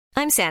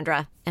I'm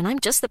Sandra, and I'm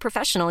just the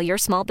professional your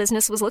small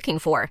business was looking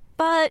for.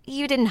 But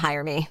you didn't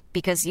hire me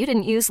because you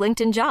didn't use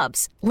LinkedIn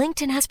Jobs.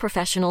 LinkedIn has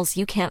professionals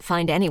you can't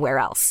find anywhere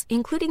else,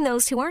 including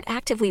those who aren't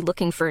actively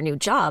looking for a new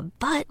job,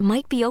 but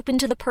might be open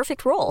to the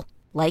perfect role,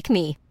 like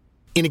me.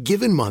 In a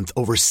given month,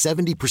 over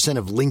 70%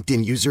 of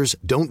LinkedIn users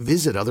don't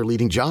visit other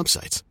leading job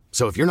sites.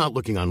 So if you're not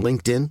looking on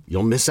LinkedIn,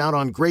 you'll miss out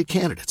on great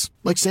candidates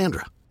like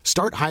Sandra.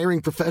 Start hiring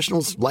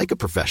professionals like a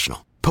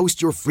professional.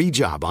 Post your free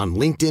job on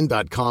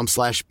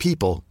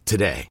linkedin.com/people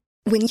today.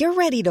 When you're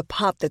ready to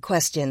pop the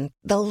question,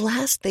 the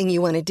last thing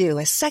you want to do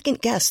is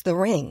second-guess the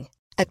ring.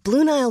 At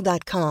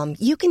BlueNile.com,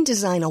 you can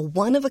design a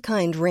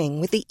one-of-a-kind ring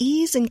with the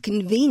ease and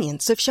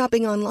convenience of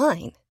shopping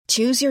online.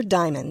 Choose your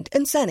diamond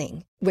and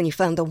setting. When you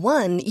find the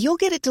one, you'll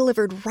get it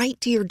delivered right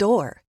to your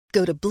door.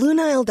 Go to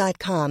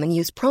BlueNile.com and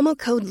use promo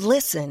code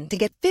LISTEN to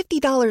get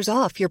 $50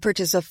 off your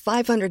purchase of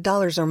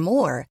 $500 or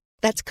more.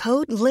 That's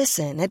code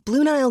LISTEN at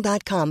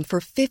BlueNile.com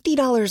for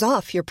 $50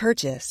 off your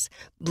purchase.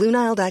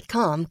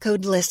 BlueNile.com,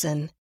 code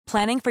LISTEN.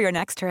 Planning for your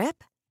next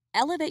trip?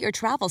 Elevate your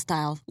travel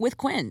style with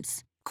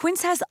Quince.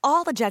 Quince has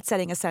all the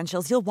jet-setting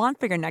essentials you'll want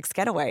for your next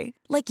getaway,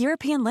 like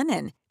European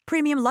linen,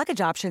 premium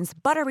luggage options,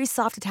 buttery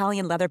soft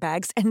Italian leather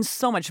bags, and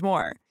so much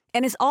more.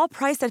 And is all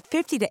priced at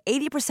 50 to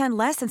 80%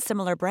 less than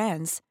similar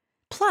brands.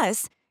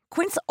 Plus,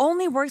 Quince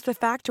only works with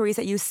factories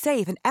that use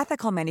safe and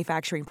ethical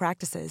manufacturing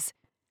practices.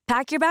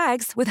 Pack your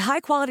bags with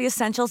high-quality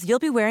essentials you'll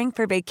be wearing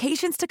for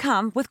vacations to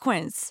come with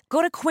Quince.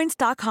 Go to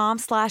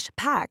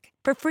quince.com/pack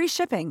for free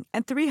shipping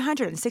and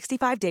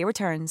 365-day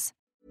returns.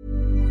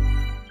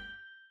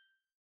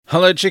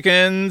 Hello,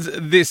 chickens.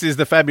 This is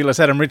the fabulous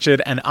Adam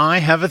Richard, and I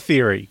have a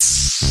theory.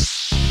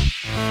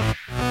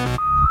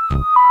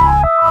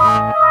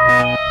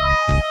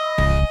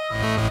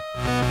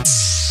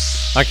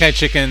 Okay,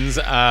 chickens,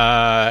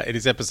 it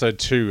is episode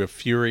 2 of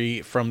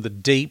Fury from the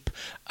Deep,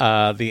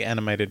 the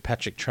animated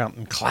Patrick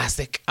Troughton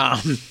classic.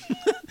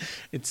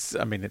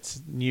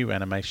 It's new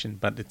animation,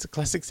 but it's a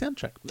classic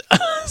soundtrack.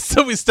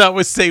 So we start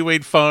with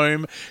seaweed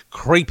foam,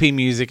 creepy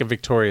music, and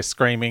Victoria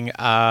screaming.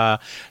 The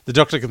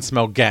Doctor can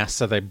smell gas,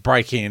 so they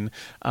break in,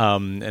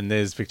 and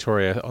there's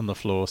Victoria on the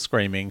floor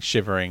screaming,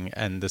 shivering,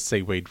 and the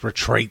seaweed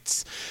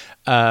retreats.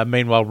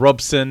 Meanwhile,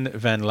 Robson,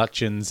 Van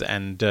Lutyens,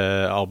 and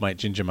old mate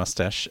Ginger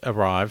Mustache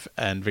arrive,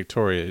 and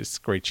Victoria is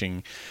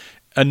screeching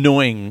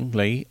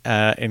annoyingly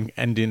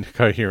and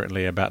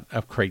incoherently about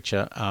a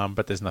creature,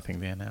 but there's nothing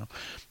there now.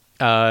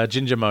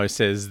 Ginger Mo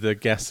says the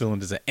gas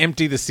cylinders are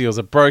empty, the seals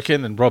are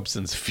broken, and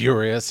Robson's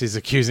furious. He's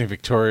accusing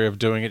Victoria of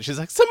doing it. She's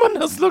like, someone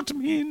else locked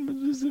me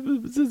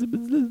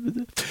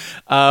in.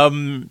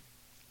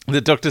 The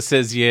Doctor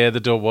says, yeah, the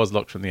door was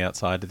locked from the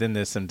outside. Then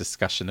there's some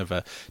discussion of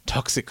a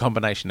toxic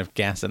combination of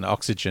gas and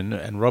oxygen,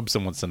 and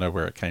Robson wants to know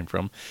where it came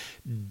from.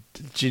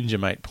 Ginger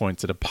Mate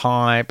points at a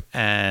pipe,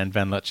 and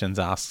Van Lutyens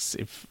asks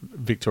if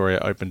Victoria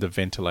opened a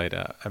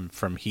ventilator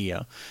from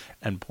here,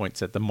 and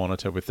points at the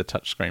monitor with the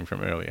touchscreen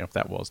from earlier, if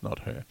that was not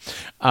her.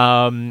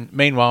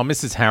 Meanwhile,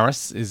 Mrs.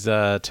 Harris is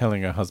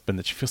telling her husband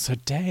that she feels so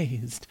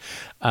dazed,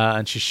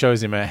 and she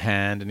shows him her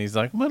hand, and he's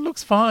like, well, it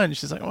looks fine.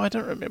 She's like, oh, I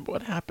don't remember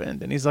what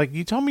happened. And he's like,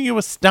 you told me you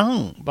were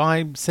stung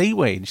by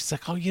seaweed. And she's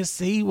like, oh, yeah,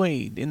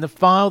 seaweed in the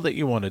file that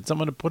you wanted.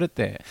 Someone to put it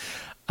there.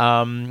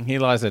 He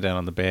lies her down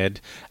on the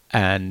bed,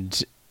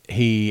 and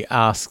he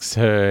asks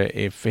her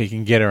if he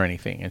can get her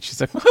anything. And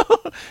she's like,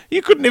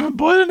 you couldn't even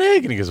boil an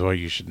egg. And he goes, well,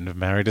 you shouldn't have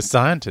married a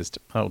scientist.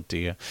 Oh,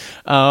 dear.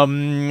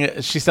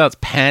 She starts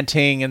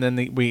panting, and then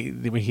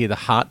we hear the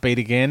heartbeat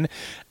again.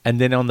 And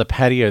then on the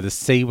patio, the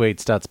seaweed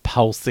starts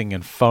pulsing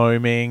and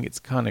foaming. It's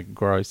kind of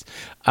gross.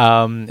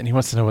 And he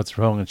wants to know what's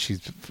wrong, and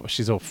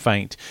she's all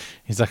faint.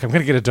 He's like, I'm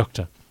going to get a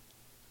doctor.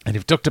 And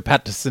if Dr.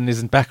 Patterson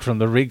isn't back from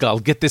the rig, I'll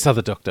get this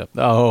other doctor.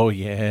 Oh,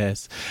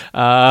 yes.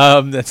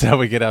 That's how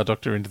we get our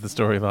doctor into the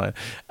storyline.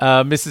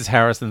 Mrs.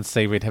 Harris and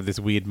Seaweed have this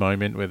weird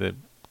moment where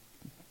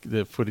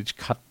the footage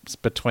cuts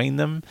between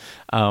them,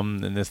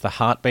 and there's the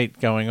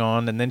heartbeat going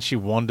on, and then she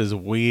wanders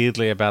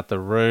weirdly about the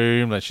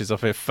room like she's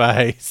off her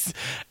face,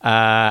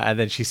 and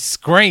then she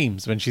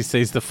screams when she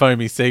sees the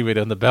foamy seaweed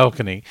on the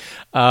balcony,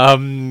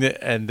 and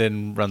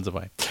then runs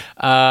away.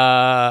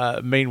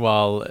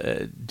 Meanwhile,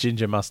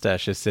 Ginger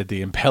Mustache has said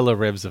the impeller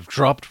revs have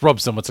dropped.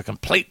 Robson wants a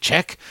complete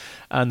check,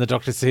 and the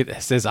doctor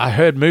says, I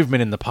heard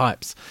movement in the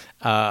pipes.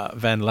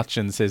 Van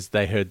Lutyens says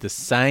they heard the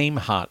same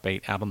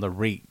heartbeat out on the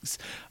rigs.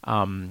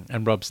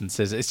 And Robson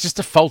says, it's just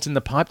a fault in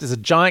the pipe. There's a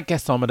giant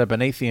gasometer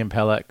beneath the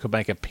impeller. It could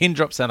make a pin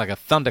drop sound like a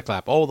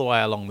thunderclap all the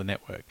way along the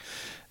network.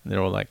 And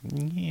they're all like,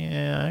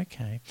 yeah,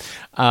 okay.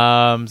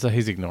 So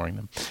he's ignoring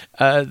them.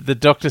 The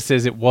doctor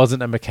says it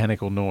wasn't a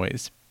mechanical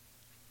noise.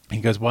 He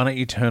goes, why don't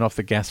you turn off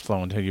the gas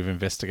flow until you've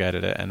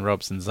investigated it? And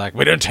Robson's like,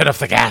 we don't turn off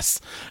the gas.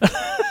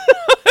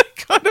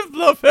 Kind of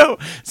love how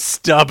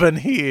stubborn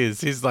he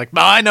is. He's like,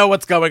 I know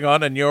what's going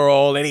on and you're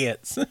all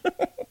idiots.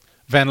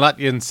 Van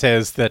Lutyens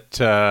says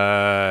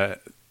that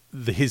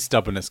his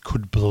stubbornness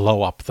could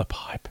blow up the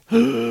pipe.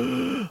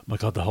 My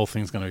God, the whole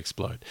thing's going to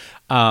explode.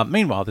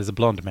 Meanwhile, there's a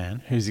blonde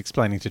man who's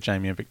explaining to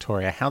Jamie and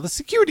Victoria how the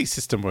security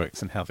system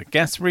works and how the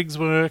gas rigs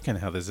work and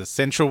how there's a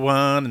central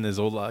one and there's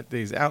all like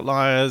these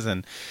outliers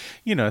and,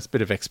 you know, it's a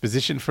bit of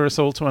exposition for us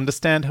all to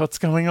understand what's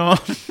going on.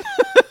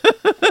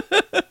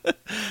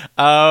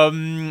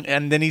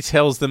 And then he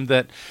tells them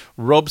that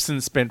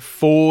Robson spent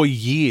 4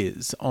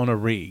 years on a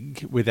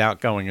rig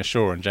without going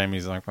ashore. And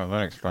Jamie's like, well,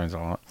 that explains a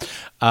lot.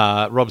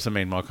 Robson,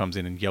 meanwhile, comes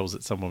in and yells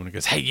at some woman and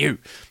goes, hey, you.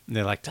 And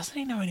they're like, doesn't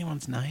he know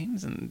anyone's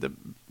names? And the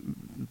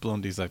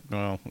blondie's like,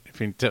 well,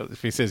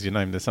 if he says your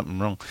name, there's something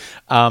wrong.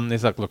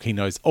 He's like, look, he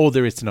knows all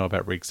there is to know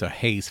about rigs, so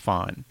he's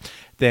fine.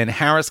 Then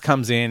Harris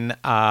comes in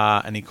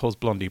and he calls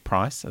Blondie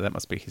Price. So that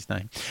must be his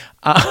name.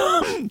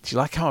 Do you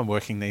like how I'm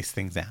working these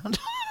things out?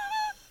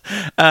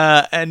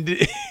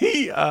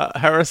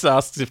 Harris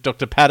asks if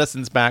Dr.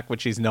 Patterson's back,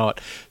 which he's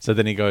not. So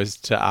then he goes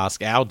to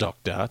ask our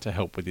doctor to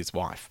help with his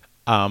wife.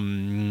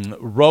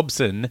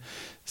 Robson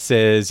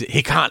says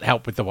he can't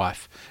help with the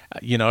wife.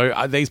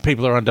 These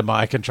people are under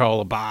my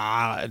control,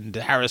 and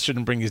Harris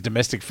shouldn't bring his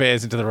domestic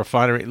affairs into the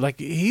refinery. Like,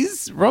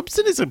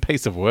 Robson is a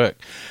piece of work.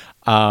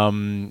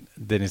 Then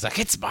he's like,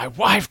 it's my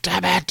wife,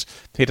 damn it.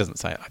 He doesn't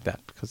say it like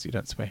that because you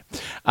don't swear.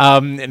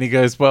 And he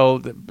goes,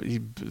 well,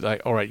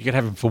 all right, you can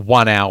have him for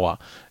 1 hour.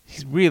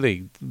 He's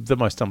really the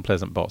most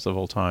unpleasant boss of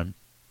all time.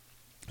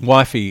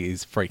 Wifey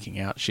is freaking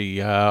out.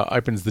 She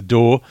opens the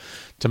door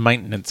to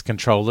maintenance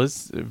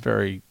controllers,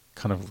 very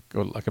kind of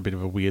like a bit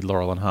of a weird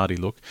Laurel and Hardy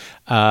look.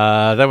 They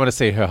want to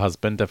see her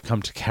husband. They've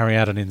come to carry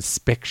out an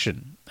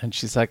inspection. And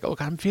she's like,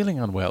 look, I'm feeling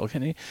unwell.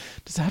 Does it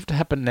have to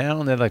happen now?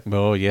 And they're like,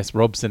 oh, yes,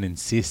 Robson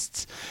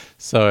insists.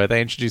 So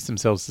they introduce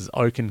themselves as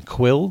Oak and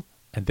Quill,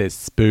 and there's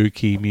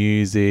spooky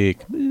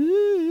music.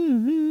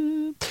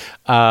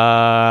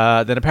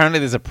 Then apparently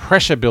there's a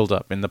pressure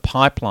buildup in the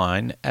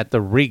pipeline at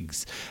the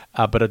rigs,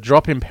 but a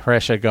drop in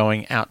pressure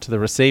going out to the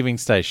receiving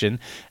station.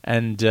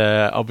 And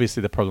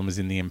obviously the problem is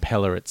in the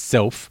impeller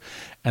itself.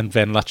 And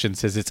Van Luchten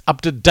says it's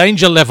up to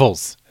danger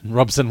levels. And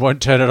Robson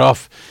won't turn it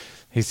off.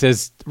 He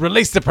says,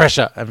 release the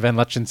pressure. And Van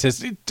Luchten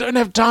says, you don't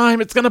have time.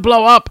 It's going to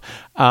blow up.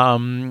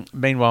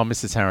 Meanwhile,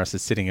 Mrs. Harris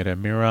is sitting at her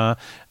mirror,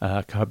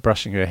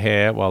 brushing her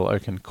hair while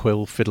Oak and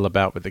Quill fiddle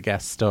about with the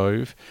gas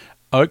stove.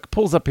 Oak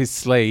pulls up his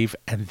sleeve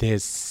and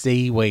there's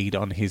seaweed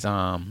on his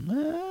arm.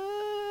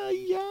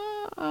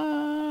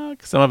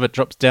 Yuck. Some of it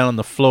drops down on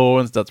the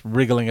floor and starts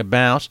wriggling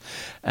about.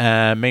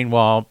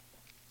 Meanwhile,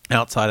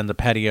 outside in the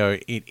patio,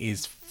 it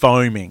is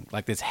foaming.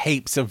 Like there's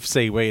heaps of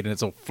seaweed and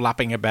it's all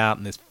flapping about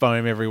and there's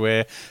foam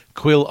everywhere.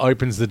 Quill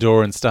opens the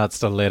door and starts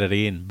to let it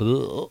in. They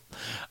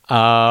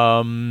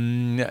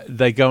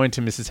go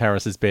into Mrs.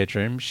 Harris's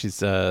bedroom. She's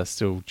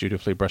still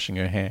dutifully brushing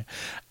her hair.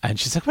 And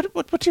she's like,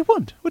 what do you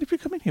want? What have you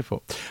come in here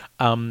for?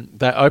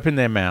 They open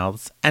their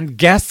mouths and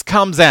gas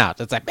comes out.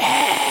 It's like,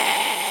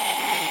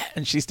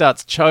 and she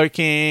starts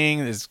choking.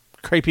 There's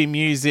creepy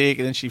music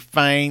and then she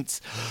faints.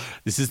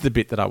 This is the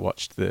bit that I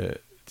watched.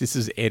 This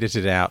is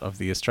edited out of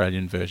the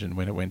Australian version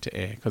when it went to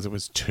air because it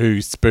was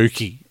too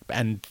spooky.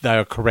 And they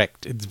are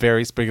correct. It's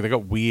very spooky. They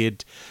got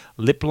weird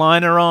lip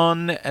liner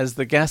on as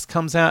the gas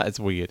comes out. It's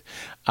weird.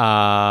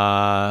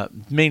 Meanwhile,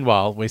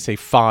 we see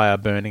fire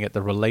burning at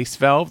the release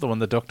valve, the one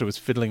the doctor was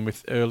fiddling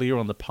with earlier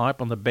on the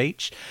pipe on the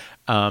beach.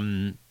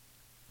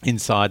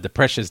 Inside, the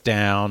pressure's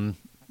down.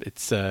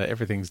 It's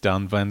everything's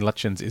done. Van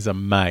Luchten is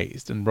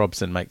amazed, and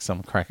Robson makes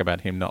some crack about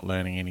him not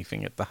learning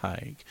anything at The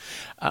Hague.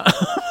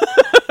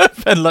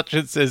 Van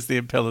Luchten says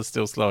the impeller's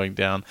still slowing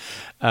down.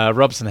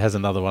 Robson has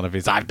another one of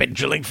his "I've been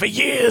drilling for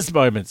years"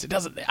 moments.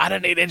 I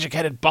don't need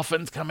educated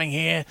boffins coming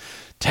here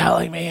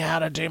telling me how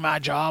to do my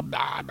job.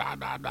 Blah, blah,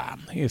 blah, blah.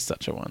 He is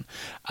such a one.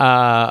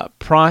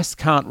 Price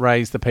can't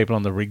raise the people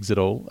on the rigs at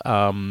all.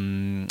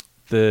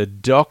 The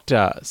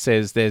doctor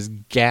says there's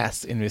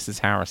gas in Mrs.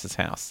 Harris's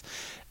house.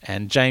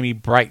 And Jamie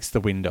breaks the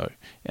window.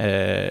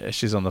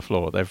 She's on the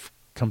floor. They've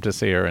come to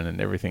see her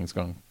and everything's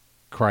gone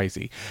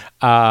crazy.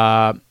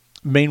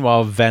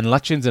 Meanwhile, Van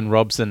Luchten and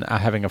Robson are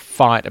having a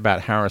fight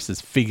about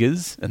Harris's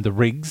figures and the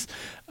rigs.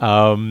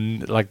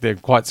 Like they're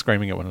quite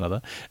screaming at one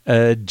another.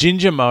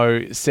 Ginger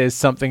Mo says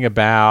something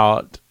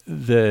about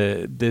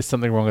there's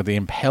something wrong with the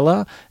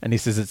impeller. And he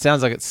says it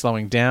sounds like it's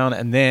slowing down.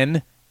 And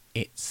then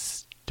it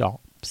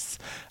stops.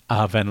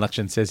 Van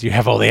Luchten says, you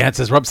have all the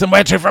answers, Robson.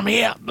 Where to from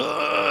here?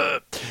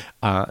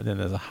 Then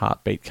there's a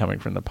heartbeat coming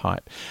from the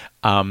pipe.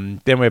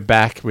 Then we're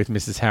back with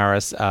Mrs.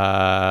 Harris.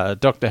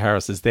 Dr.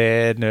 Harris is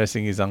there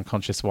nursing his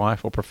unconscious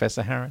wife, or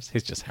Professor Harris.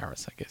 He's just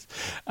Harris, I guess.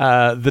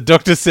 The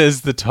doctor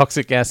says the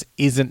toxic gas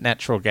isn't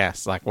natural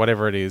gas. Like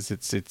whatever it is,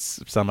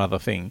 it's some other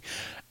thing.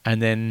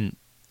 And then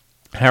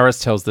Harris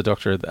tells the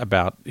doctor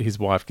about his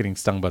wife getting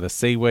stung by the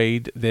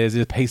seaweed. There's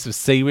a piece of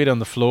seaweed on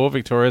the floor.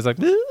 Victoria's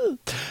like, "Ooh."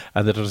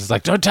 And the doctor's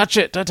like, don't touch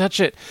it.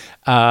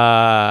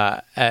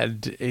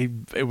 And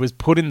it was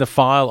put in the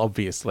file,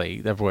 obviously,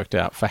 they've worked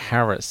out, for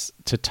Harris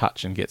to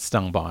touch and get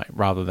stung by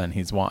rather than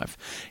his wife.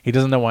 He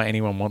doesn't know why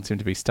anyone wants him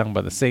to be stung by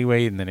the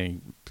seaweed. And then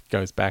he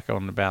goes back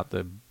on about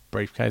the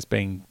briefcase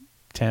being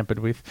tampered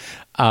with.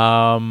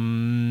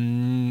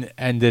 And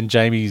then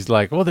Jamie's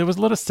like, "Oh, there was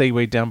a lot of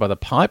seaweed down by the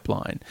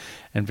pipeline,"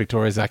 and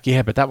Victoria's like,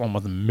 "Yeah, but that one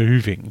wasn't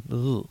moving."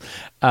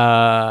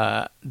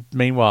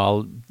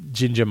 Meanwhile,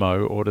 Ginger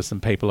Mo orders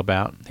some people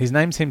about. His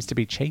name seems to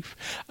be Chief.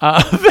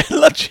 Van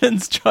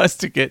Lutyens tries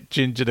to get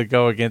Ginger to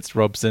go against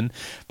Robson,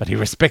 but he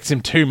respects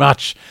him too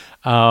much.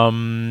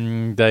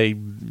 They,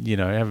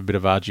 have a bit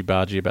of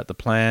argy-bargy about the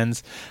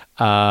plans.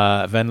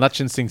 Van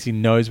Lutyens thinks he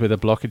knows where the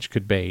blockage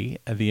could be.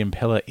 The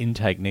impeller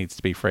intake needs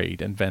to be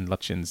freed, and Van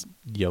Lutyens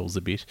yells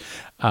a bit.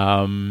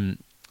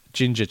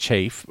 Ginger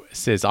Chief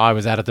says, "I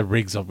was out of the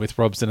rigs with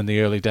Robson in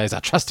the early days. I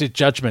trust his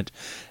judgment."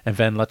 And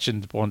Van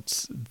Lutyens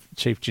wants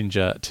Chief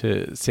Ginger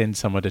to send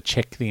someone to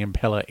check the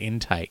impeller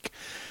intake.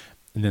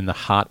 And then the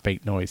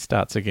heartbeat noise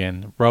starts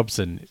again.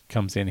 Robson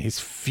comes in. He's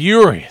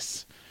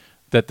furious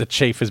that the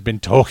Chief has been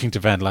talking to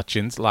Van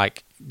Lutyens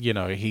like,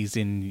 he's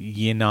in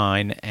year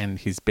 9 and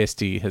his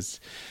bestie has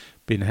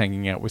been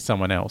hanging out with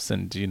someone else,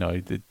 and,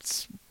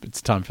 it's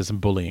time for some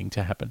bullying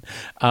to happen.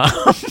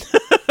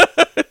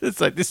 It's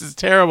like, this is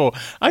terrible.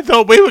 I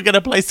thought we were going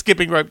to play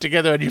skipping rope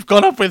together and you've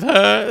gone off with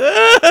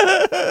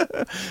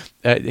her.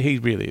 He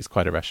really is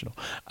quite irrational.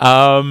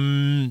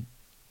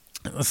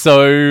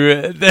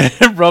 So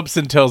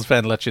Robson tells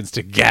Van Lutyens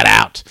to get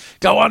out.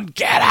 Go on,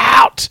 get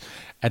out.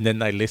 And then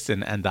they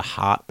listen, and the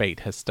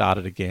heartbeat has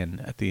started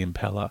again at the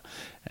impeller.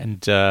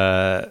 And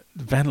Van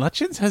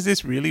Lutyens has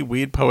this really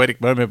weird poetic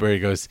moment where he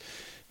goes,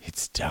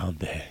 "It's down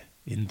there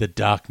in the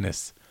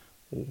darkness,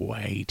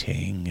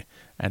 waiting."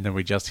 And then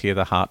we just hear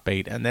the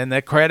heartbeat, and then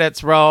the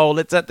credits roll.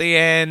 It's at the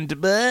end.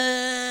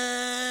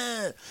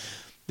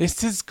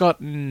 This has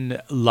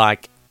gotten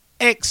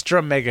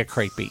extra mega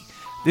creepy.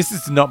 This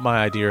is not my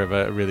idea of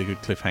a really good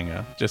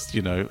cliffhanger. Just, a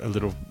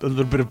little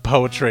bit of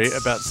poetry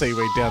about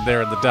seaweed down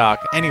there in the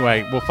dark.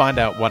 Anyway, we'll find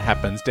out what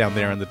happens down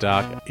there in the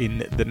dark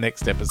in the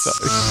next episode.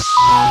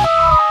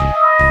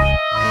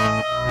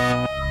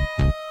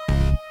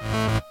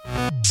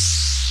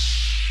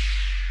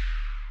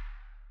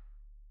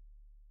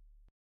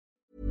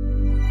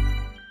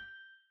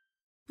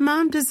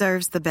 Mom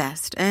deserves the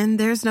best, and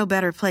there's no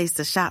better place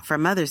to shop for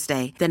Mother's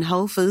Day than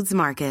Whole Foods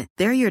Market.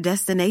 They're your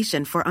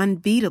destination for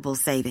unbeatable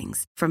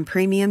savings, from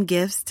premium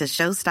gifts to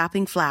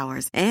show-stopping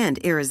flowers and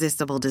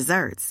irresistible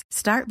desserts.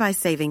 Start by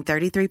saving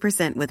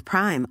 33% with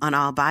Prime on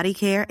all body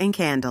care and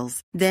candles.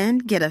 Then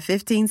get a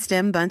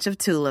 15-stem bunch of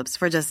tulips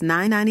for just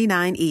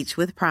 $9.99 each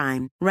with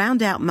Prime.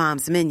 Round out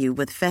Mom's menu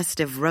with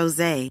festive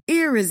rosé,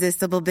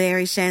 irresistible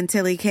berry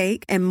chantilly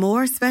cake, and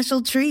more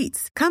special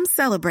treats. Come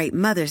celebrate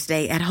Mother's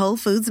Day at Whole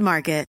Foods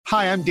Market.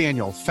 Hi, I'm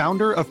Daniel,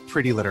 founder of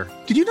Pretty Litter.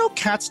 Did you know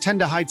cats tend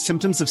to hide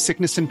symptoms of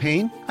sickness and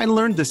pain? I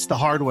learned this the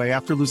hard way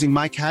after losing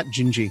my cat,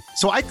 Gingy.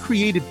 So I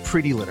created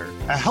Pretty Litter,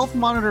 a health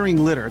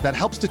monitoring litter that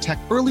helps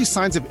detect early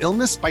signs of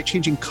illness by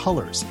changing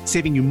colors,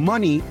 saving you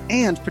money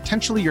and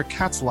potentially your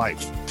cat's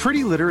life.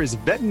 Pretty Litter is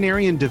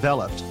veterinarian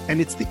developed,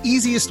 and it's the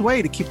easiest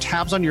way to keep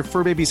tabs on your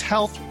fur baby's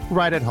health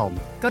right at home.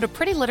 Go to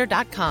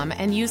prettylitter.com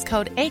and use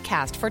code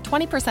ACAST for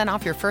 20%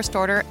 off your first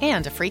order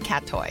and a free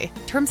cat toy.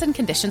 Terms and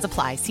conditions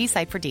apply. See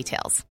site for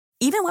details.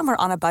 Even when we're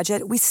on a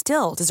budget, we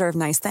still deserve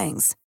nice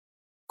things.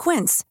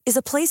 Quince is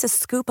a place to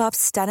scoop up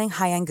stunning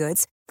high-end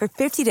goods for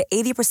 50 to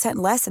 80%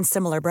 less than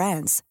similar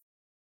brands.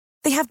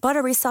 They have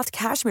buttery soft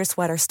cashmere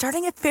sweaters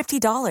starting at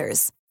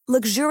 $50,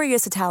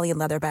 luxurious Italian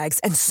leather bags,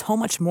 and so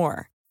much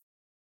more.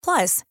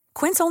 Plus,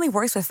 Quince only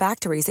works with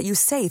factories that use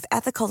safe,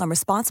 ethical, and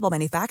responsible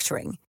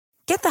manufacturing.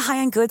 Get the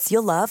high-end goods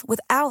you'll love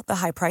without the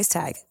high price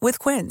tag with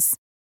Quince.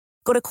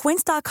 Go to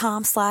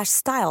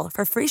quince.com/style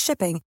for free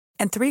shipping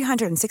and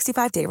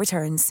 365-day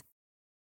returns.